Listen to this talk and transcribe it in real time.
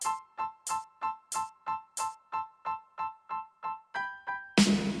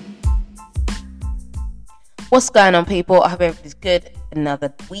What's going on, people? I hope everybody's good.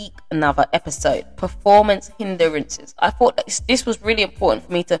 Another week, another episode. Performance hindrances. I thought that this was really important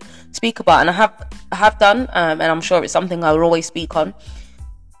for me to speak about, and I have done, and I'm sure it's something I will always speak on.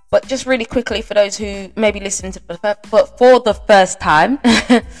 But just really quickly, for those who may be listening to for the first time,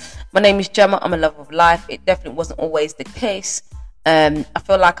 my name is Gemma. I'm a lover of life. It definitely wasn't always the case. I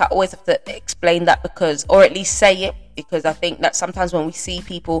feel like I always have to explain that or at least say it, because I think that sometimes when we see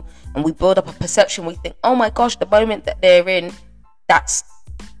people and we build up a perception, we think, oh my gosh, the moment that they're in, that's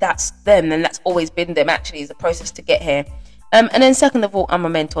them, and that's always been them. Actually, it's a process to get here. And then second of all, I'm a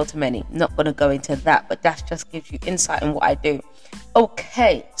mentor to many. Not going to go into that, but that just gives you insight in what I do.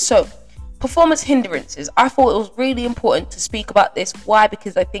 Okay, so performance hindrances. I thought it was really important to speak about this. Why?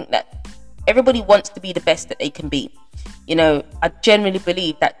 Because I think that everybody wants to be the best that they can be. You know, I genuinely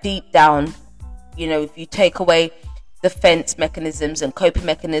believe that deep down, you know, if you take away defense mechanisms and coping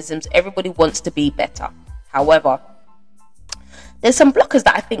mechanisms, everybody wants to be better. However, there's some blockers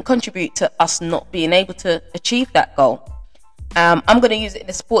that I think contribute to us not being able to achieve that goal. I'm going to use it in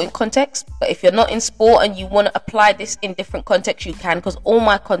a sporting context, but if you're not in sport and you want to apply this in different contexts, you can, because all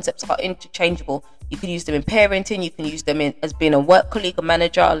my concepts are interchangeable. You can use them in parenting, you can use them as being a work colleague, a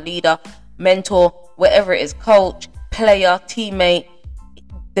manager, a leader, mentor, whatever it is, coach, player, teammate.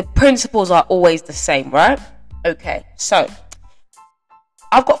 The principles are always the same, right? Okay, so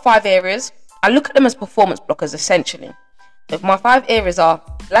I've got 5 areas. I look at them as performance blockers, essentially. So my 5 areas are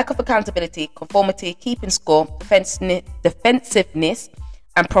lack of accountability, conformity, keeping score, defensiveness,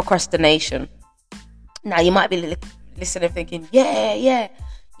 and procrastination. Now, you might be listening thinking, yeah,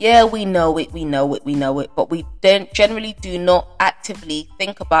 we know it, but we generally do not actively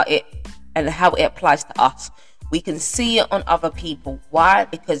think about it and how it applies to us. We can see it on other people. Why?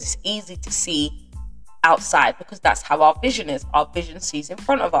 Because it's easy to see outside, because that's how our vision is. Our vision sees in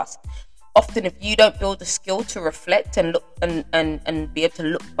front of us. Often, if you don't build the skill to reflect and look and be able to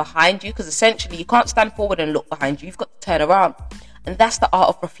look behind you, because essentially you can't stand forward and look behind you, you've got to turn around. And that's the art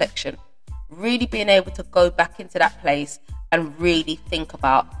of reflection. Really being able to go back into that place and really think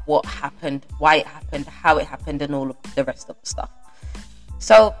about what happened, why it happened, how it happened, and all of the rest of the stuff.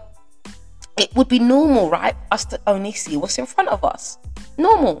 So it would be normal, right, us to only see what's in front of us.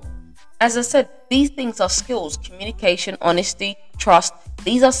 Normal. As I said, these things are skills: communication, honesty, trust.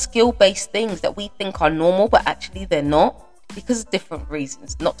 These are skill-based things that we think are normal, but actually they're not, because of different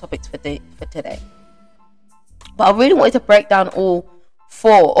reasons, not topics for today. But I really wanted to break down all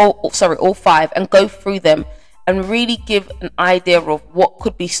 5, and go through them and really give an idea of what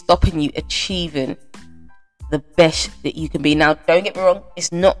could be stopping you achieving the best that you can be. Now, don't get me wrong,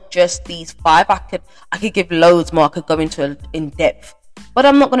 it's not just these 5. I could give loads more. I could go into in depth, but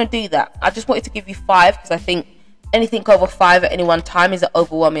I'm not going to do that. I just wanted to give you 5 because I think anything over 5 at any one time is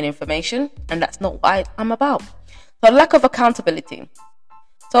overwhelming information, and that's not what I'm about. So, lack of accountability.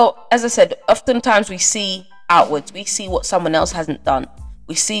 So, as I said, oftentimes we see outwards. We see what someone else hasn't done.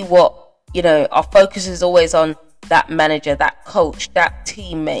 We see what, our focus is always on that manager, that coach, that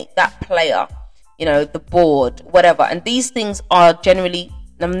teammate, that player, the board, whatever. And these things are generally,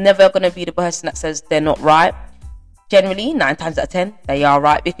 I'm never going to be the person that says they're not right. Generally, 9 times out of 10, they are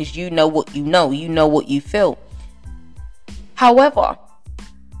right, because you know what you know what you feel. However,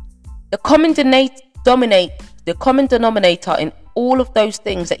 the common denominator in all of those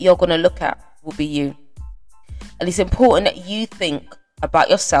things that you're going to look at will be you. And it's important that you think about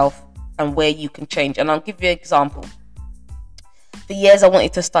yourself and where you can change. And I'll give you an example. For years, I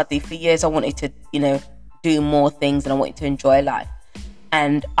wanted to study. For years, I wanted to, do more things, and I wanted to enjoy life.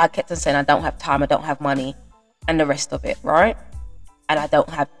 And I kept on saying, I don't have time, I don't have money, and the rest of it, right? And I don't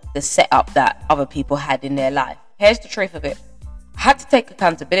have the setup that other people had in their life. Here's the truth of it. I had to take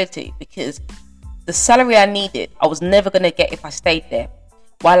accountability, because the salary I needed, I was never going to get if I stayed there.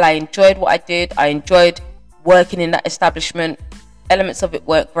 While I enjoyed what I did, I enjoyed working in that establishment. Elements of it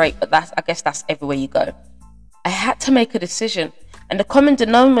weren't great, but I guess that's everywhere you go. I had to make a decision. And the common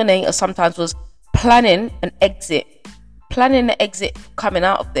denominator sometimes was planning the exit coming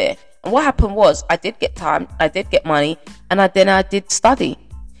out of there. And what happened was, I did get time, I did get money, and I did study.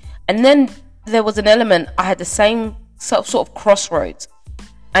 And then there was an element, I had the same sort of crossroads,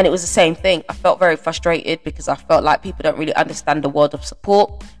 and it was the same thing. I felt very frustrated, because I felt like people don't really understand the world of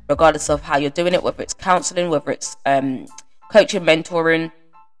support, regardless of how you're doing it, whether it's counseling, whether it's coaching, mentoring,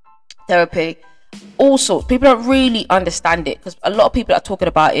 therapy, all sorts. People don't really understand it, because a lot of people are talking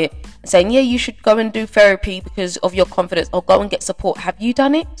about it and saying, yeah, you should go and do therapy because of your confidence, or go and get support. Have you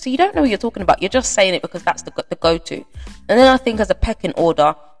done it? So you don't know what you're talking about. You're just saying it because that's the go-to. And then I think, as a pecking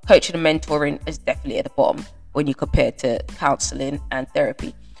order, coaching and mentoring is definitely at the bottom when you compare to counseling and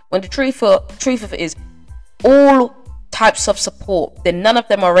therapy. When the truth of it is, all types of support, then none of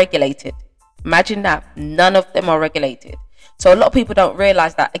them are regulated. Imagine that. None of them are regulated. So a lot of people don't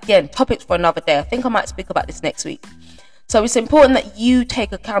realize that. Again, topics for another day. I think I might speak about this next week. So it's important that you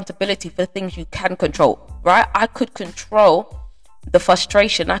take accountability for things you can control, right? I could control the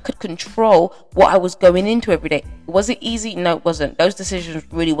frustration. I could control what I was going into every day. Was it easy? No, it wasn't. Those decisions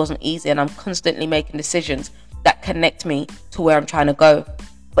really wasn't easy, and I'm constantly making decisions that connect me to where I'm trying to go.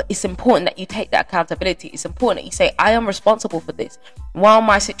 But it's important that you take that accountability. It's important that you say, I am responsible for this. While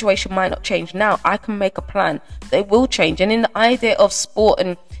my situation might not change now, I can make a plan. They will change. And in the idea of sport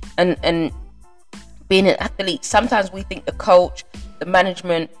and being an athlete, sometimes we think the coach, the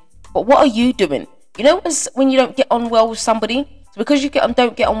management, but what are you doing? You know, when you don't get on well with somebody, so because you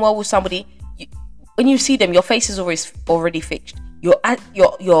don't get on well with somebody, when you see them, your face is already fixed. Your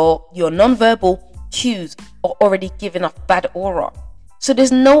non-verbal cues are already giving off bad aura. So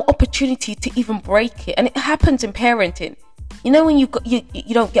there's no opportunity to even break it. And it happens in parenting. You know, when you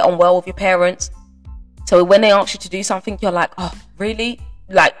don't get on well with your parents. So when they ask you to do something, you're like, oh, really?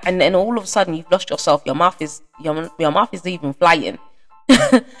 Like, and then all of a sudden you've lost yourself. Your mouth is even flying.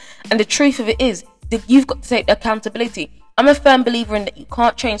 And the truth of it is that you've got to take the accountability. I'm a firm believer in that you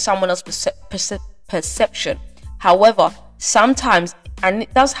can't change someone else's perception. However, sometimes, and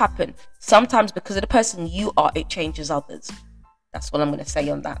it does happen, sometimes because of the person you are, it changes others. That's what I'm going to say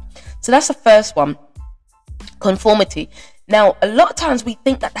on that. So that's the first one, conformity. Now, a lot of times we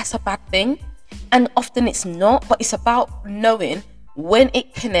think that that's a bad thing, and often it's not, but it's about knowing when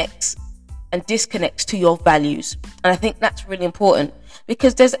it connects and disconnects to your values. And I think that's really important,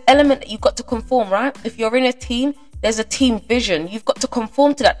 because there's an element that you've got to conform, right? If you're in a team, there's a team vision. You've got to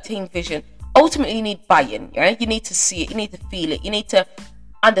conform to that team vision. Ultimately, you need buy-in, right? You need to see it. You need to feel it. You need to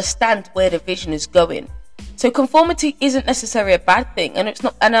understand where the vision is going. So conformity isn't necessarily a bad thing, and it's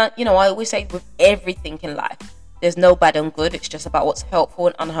not. And I always say with everything in life, there's no bad and good. It's just about what's helpful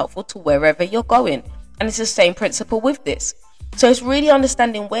and unhelpful to wherever you're going. And it's the same principle with this. So it's really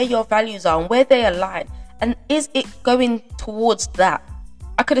understanding where your values are and where they align, and is it going towards that?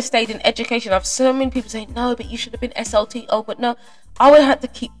 I could have stayed in education. I've so many people saying, no, but you should have been SLT. Oh, but no, I would have to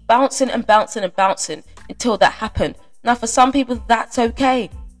keep bouncing and bouncing and bouncing until that happened. Now, for some people, that's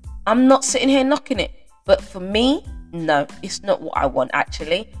okay. I'm not sitting here knocking it. But for me, no, it's not what I want,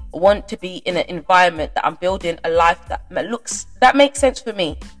 actually. I want to be in an environment that I'm building a life that makes sense for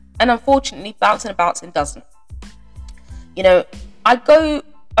me. And unfortunately, bouncing and bouncing doesn't. You know, I'll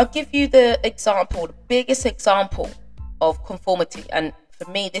give you the biggest example of conformity. And for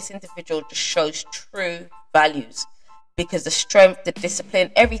me, this individual just shows true values, because the strength, the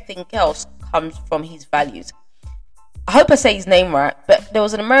discipline, everything else comes from his values. I hope I say his name right, but there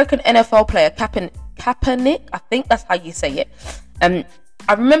was an American NFL player, Kaepernick, I think that's how you say it.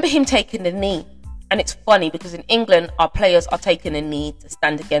 I remember him taking the knee, and it's funny because in England, our players are taking a knee to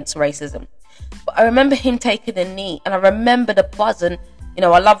stand against racism. But I remember him taking a knee, and I remember the buzz. And you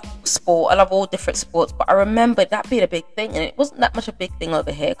know, I love sport, I love all different sports, but I remember that being a big thing, and it wasn't that much a big thing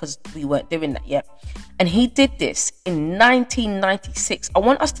over here because we weren't doing that yet. And he did this in 1996. I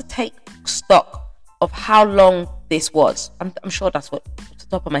want us to take stock of how long this was. I'm sure that's what, off the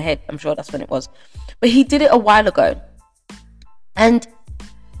top of my head, I'm sure that's when it was. But he did it a while ago. And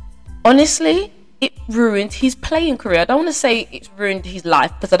honestly, it ruined his playing career. I don't want to say it's ruined his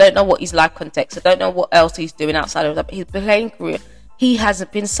life, because I don't know what his life context, I don't know what else he's doing outside of that, but his playing career, he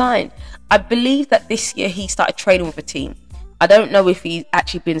hasn't been signed. I believe that this year he started training with a team. I don't know if he's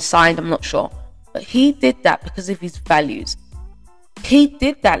actually been signed, I'm not sure. But he did that because of his values. He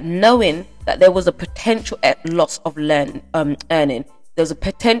did that knowing that there was a potential loss of earning. There was a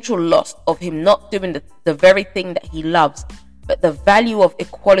potential loss of him not doing the very thing that he loves. But the value of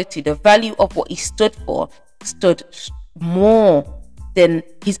equality, the value of what he stood for, stood more than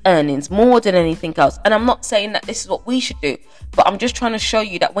his earnings, more than anything else. And I'm not saying that this is what we should do, but I'm just trying to show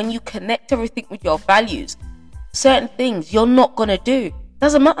you that when you connect everything with your values, certain things you're not going to do.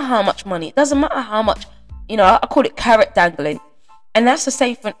 Doesn't matter how much money, it doesn't matter how much, I call it carrot dangling. And that's the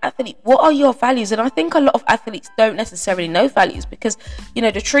same for an athlete. What are your values? And I think a lot of athletes don't necessarily know values, because,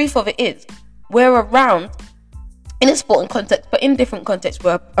 the truth of it is, we're around, in a sporting context, but in different contexts,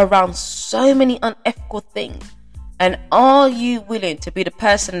 we're around so many unethical things. And are you willing to be the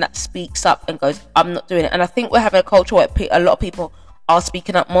person that speaks up and goes, I'm not doing it? And I think we're having a culture where a lot of people are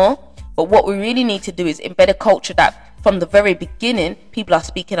speaking up more. But what we really need to do is embed a culture that from the very beginning, people are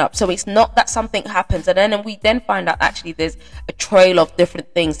speaking up. So it's not that something happens and then we find out actually there's a trail of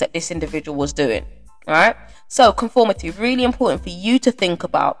different things that this individual was doing. All right. So conformity, really important for you to think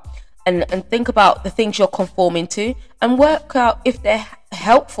about and think about the things you're conforming to and work out if they're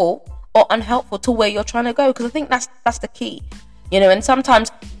helpful or unhelpful to where you're trying to go. Because I think that's the key, and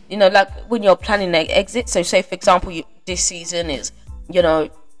sometimes, like when you're planning an exit, so say for example, this season is, your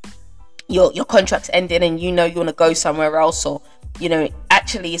contract's ending and you want to go somewhere else, or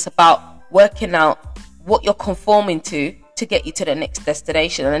actually it's about working out what you're conforming to get you to the next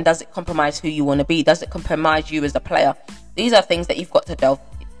destination, and then does it compromise who you want to be? Does it compromise you as a player? These are things that you've got to delve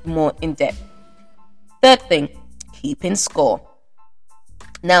more in depth. Third thing, keeping score.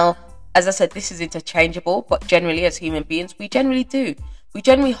 Now, as I said, this is interchangeable, but generally as human beings, we generally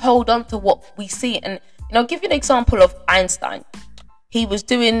hold on to what we see. And I'll give you an example of Einstein. He was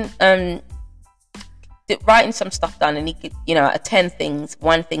doing writing some stuff down, and he could, out of 10 things,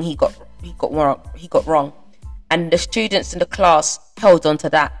 one thing he got wrong, and the students in the class held on to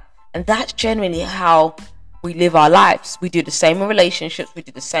that. And that's generally how we live our lives. We do the same in relationships, we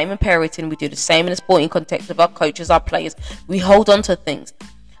do the same in parenting, we do the same in the sporting context with our coaches, our players. We hold on to things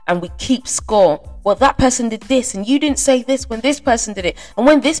and we keep score. Well, that person did this and you didn't say this when this person did it, and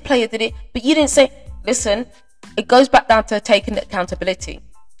when this player did it, but you didn't say. Listen, it goes back down to taking accountability.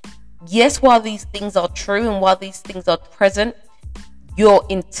 Yes, while these things are true and while these things are present, your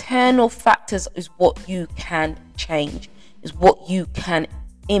internal factors is what you can change, is what you can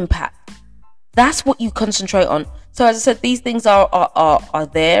impact. That's what you concentrate on. So as I said, these things are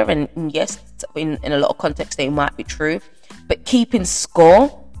there, and yes, in a lot of contexts they might be true, but keeping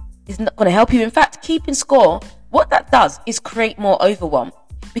score is not going to help you. In fact, keeping score, what that does is create more overwhelm,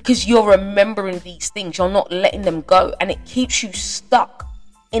 because you're remembering these things, you're not letting them go, and it keeps you stuck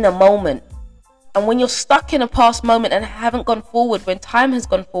in a moment. And when you're stuck in a past moment and haven't gone forward, when time has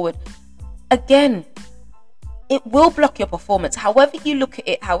gone forward, again, it will block your performance. However you look at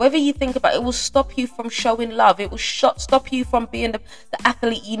it, however you think about it, it will stop you from showing love. It will stop you from being the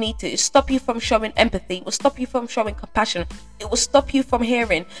athlete you need to. It will stop you from showing empathy. It will stop you from showing compassion. It will stop you from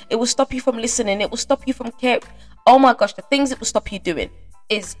hearing. It will stop you from listening. It will stop you from caring. Oh my gosh, the things it will stop you doing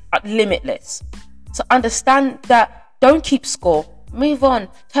is limitless. So understand that. Don't keep score. Move on.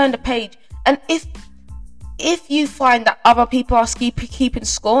 Turn the page. And if you find that other people are keeping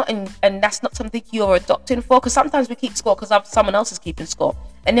score and that's not something you're adopting for, because sometimes we keep score because someone else is keeping score,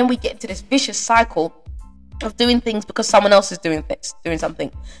 and then we get into this vicious cycle of doing things because someone else is doing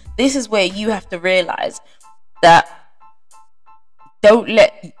something. This is where you have to realize that don't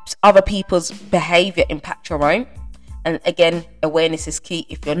let other people's behavior impact your own. And again, awareness is key.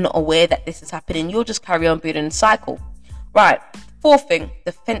 If you're not aware that this is happening, you'll just carry on building a cycle. Right. Fourth thing,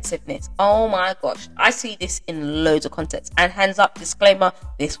 defensiveness. Oh my gosh, I see this in loads of contexts. And hands up, disclaimer,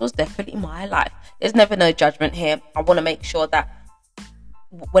 this was definitely my life. There's never no judgment here. I want to make sure that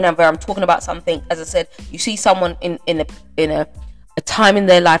whenever I'm talking about something, as I said, you see someone in a time in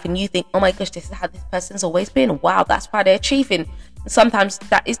their life and you think, oh my gosh, this is how this person's always been. Wow, that's why they're achieving. And sometimes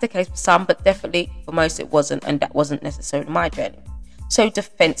that is the case for some, but definitely for most it wasn't, and that wasn't necessarily my journey. So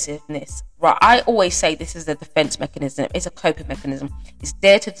defensiveness, right? I always say this is a defense mechanism. It's a coping mechanism. It's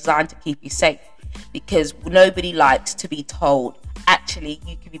there to design to keep you safe, because nobody likes to be told, actually,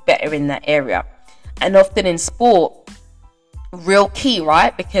 you could be better in that area. And often in sport, real key,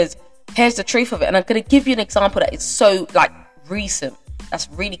 right? Because here's the truth of it. And I'm going to give you an example that is so recent. That's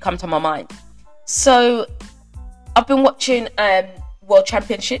really come to my mind. So I've been watching World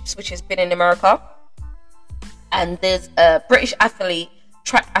Championships, which has been in America. And there's a British athlete,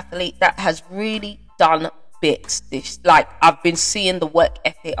 track athlete, that has really done bits. I've been seeing the work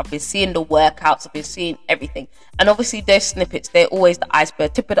ethic, I've been seeing the workouts, I've been seeing everything. And obviously there's snippets, they're always the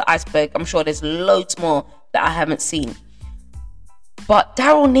iceberg, tip of the iceberg. I'm sure there's loads more that I haven't seen. But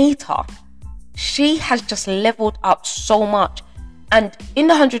Daryl Nita, she has just leveled up so much. And in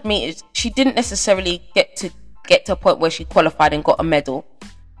the 100 meters, she didn't necessarily get to a point where she qualified and got a medal.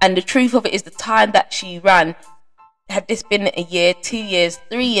 And the truth of it is, the time that she ran, had this been a year, 2 years,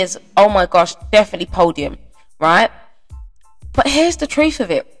 3 years, oh my gosh, definitely podium, right? But here's the truth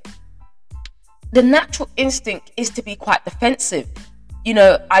of it. The natural instinct is to be quite defensive.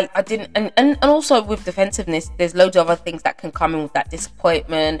 I didn't, and also with defensiveness, there's loads of other things that can come in with that: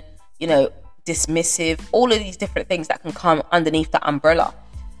 disappointment, dismissive, all of these different things that can come underneath that umbrella.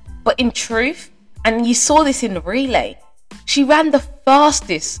 But in truth, and you saw this in the relay, she ran the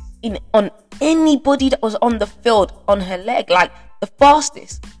fastest on anybody that was on the field on her leg, the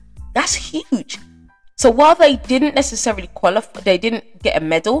fastest. That's huge. So while they didn't necessarily qualify, they didn't get a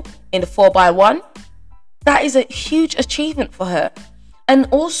medal in the 4x1, that is a huge achievement for her. And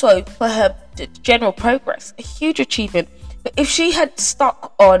also for her general progress, a huge achievement. But if she had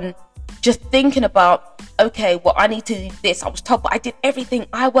stuck on just thinking about, okay, well, I need to do this, I was told, but I did everything,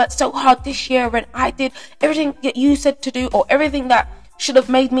 I worked so hard this year and I did everything that you said to do, or everything that should have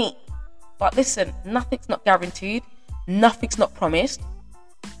made me But listen, nothing's not guaranteed, nothing's not promised.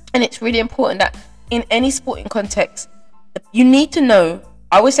 And it's really important that in any sporting context, you need to know.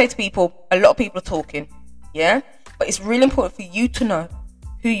 I always say to people, a lot of people are talking, yeah? But it's really important for you to know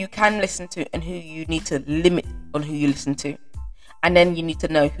who you can listen to and who you need to limit on who you listen to. And then you need to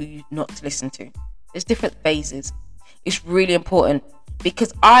know who you not to listen to. There's different phases. It's really important,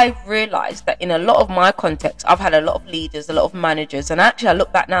 because I've realised that in a lot of my context, I've had a lot of leaders, a lot of managers, and actually I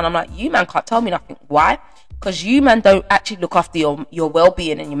look back now and I'm like, you man can't tell me nothing. Why? Because you man don't actually look after your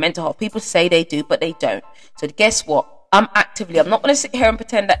well-being and your mental health. People say they do, but they don't. So guess what? I'm not going to sit here and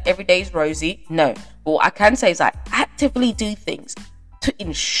pretend that every day is rosy. No. But what I can say is I actively do things to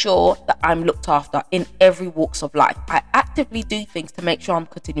ensure that I'm looked after in every walks of life. I actively do things to make sure I'm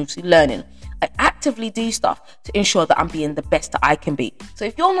continuously learning. I actively do stuff to ensure that I'm being the best that I can be. So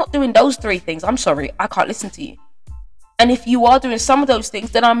if you're not doing those 3 things, I'm sorry, I can't listen to you. And if you are doing some of those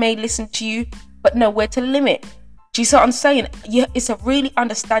things, then I may listen to you, but know where to limit. Do you see what I'm saying? Yeah, it's a really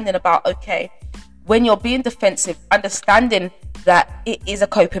understanding about, okay, when you're being defensive, understanding that it is a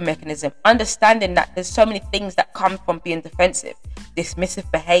coping mechanism, understanding that there's so many things that come from being defensive, dismissive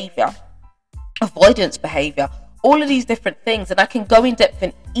behavior, avoidance behavior, all of these different things. And I can go in depth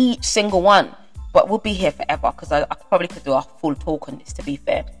in each single one, but we'll be here forever, because I probably could do a full talk on this, to be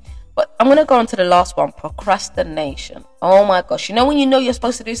fair. But I'm going to go on to the last one, procrastination. Oh my gosh. You know when you know you're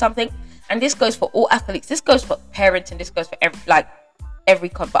supposed to do something, and this goes for all athletes, this goes for parenting, this goes for every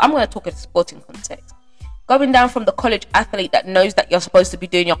but I'm going to talk in a sporting context. Going down from the college athlete that knows that you're supposed to be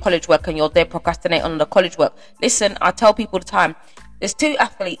doing your college work and you're there procrastinating on the college work. Listen, I tell people all the time, there's 2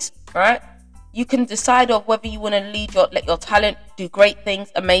 athletes, right? You can decide of whether you want to let your talent do great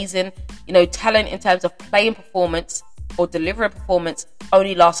things, amazing. You know, talent in terms of playing performance or delivering performance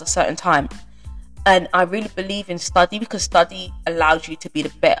only lasts a certain time. And I really believe in study, because study allows you to be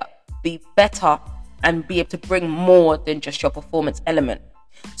better and be able to bring more than just your performance element.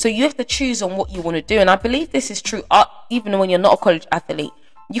 So you have to choose on what you want to do. And I believe this is true even when you're not a college athlete.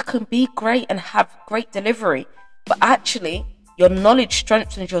 You can be great and have great delivery, but actually your knowledge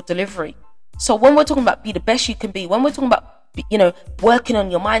strengthens your delivery. So when we're talking about be the best you can be, when we're talking about, working on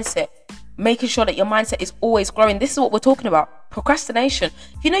your mindset, making sure that your mindset is always growing, this is what we're talking about. Procrastination.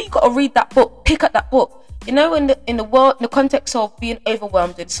 If you know you've got to read that book, pick up that book. In the context of being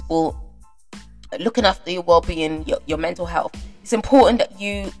overwhelmed in sport, looking after your well-being, your mental health, it's important that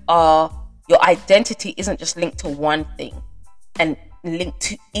your identity isn't just linked to one thing and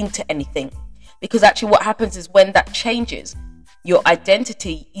linked into anything. Because actually what happens is when that changes, your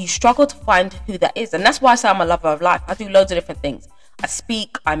identity, you struggle to find who that is. And that's why I say I'm a lover of life. I do loads of different things. I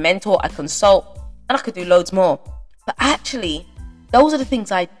speak, I mentor, I consult, and I could do loads more. But actually, those are the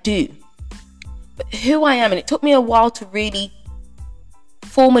things I do. But who I am, and it took me a while to really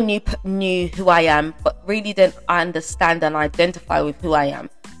form a new who I am, but really then I understand and identify with who I am.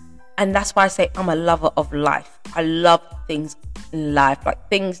 And that's why I say I'm a lover of life. I love things in life, like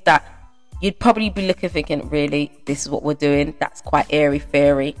things that you'd probably be looking thinking, really, this is what we're doing? That's quite airy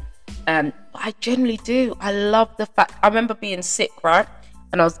fairy. But I generally do. I love the fact, I remember being sick, right?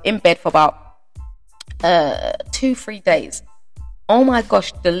 And I was in bed for about 2-3 days. Oh my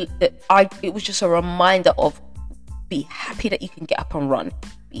gosh, it was just a reminder of, be happy that you can get up and run.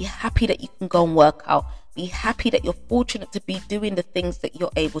 Be happy that you can go and work out. Be happy that you're fortunate to be doing the things that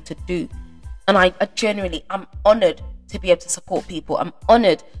you're able to do. And I'm honoured to be able to support people. I'm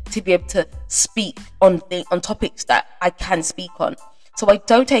honoured to be able to speak on topics that I can speak on. So I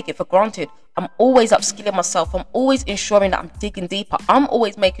don't take it for granted. I'm always upskilling myself. I'm always ensuring that I'm digging deeper. I'm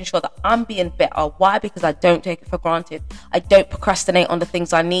always making sure that I'm being better. Why? Because I don't take it for granted. I don't procrastinate on the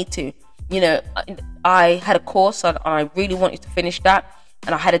things I need to. I had a course and I really wanted to finish that.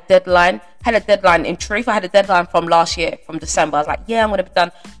 And I had a deadline. In truth, I had a deadline from last year, from December. I was like, yeah, I'm going to be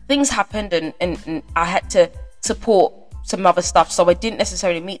done. Things happened and I had to support some other stuff. So I didn't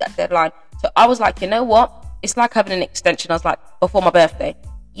necessarily meet that deadline. So I was like, you know what? It's like having an extension. I was like, before my birthday.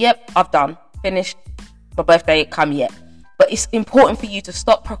 Yep, I've done. Finished. My birthday ain't come yet. But it's important for you to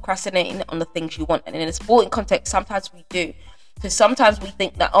stop procrastinating on the things you want. And in a sporting context, sometimes we do. So sometimes we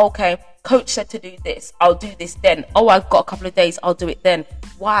think that, okay, coach said to do this, I'll do this then. Oh, I've got a couple of days, I'll do it then.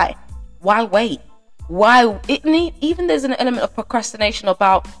 Why? Why wait? Why? Even there's an element of procrastination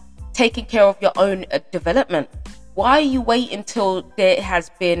about taking care of your own development. Why you wait until there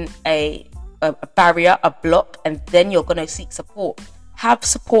has been a barrier, a block, and then you're going to seek support? Have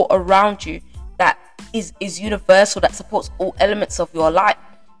support around you that is universal, that supports all elements of your life.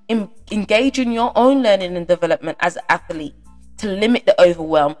 Engage in your own learning and development as an athlete, to limit the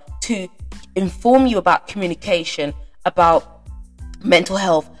overwhelm, to inform you about communication, about mental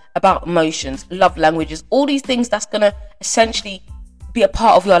health, about emotions, love languages, all these things that's going to essentially be a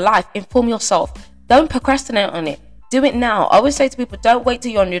part of your life. Inform yourself. Don't procrastinate on it. Do it now. I always say to people, don't wait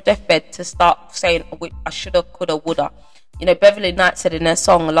till you're on your deathbed to start saying, I shoulda, coulda, woulda. You know, Beverly Knight said in their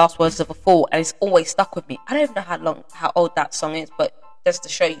song, The Last Words of a Fool, and it's always stuck with me. I don't even know how old that song is, but just to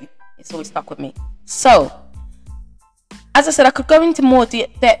show you, it's always stuck with me. So, as I said, I could go into more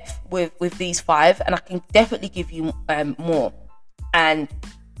depth with these 5, and I can definitely give you more. And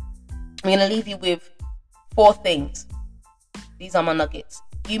I'm going to leave you with 4 things. These are my nuggets.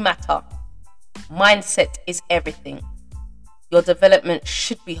 You matter. Mindset is everything. Your development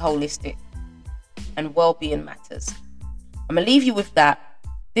should be holistic. And well-being matters. I'm going to leave you with that.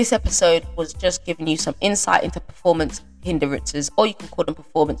 This episode was just giving you some insight into performance hindrances, or you can call them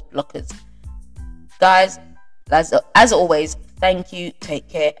performance blockers. Guys, as always, thank you, take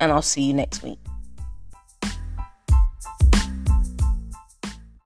care, and I'll see you next week.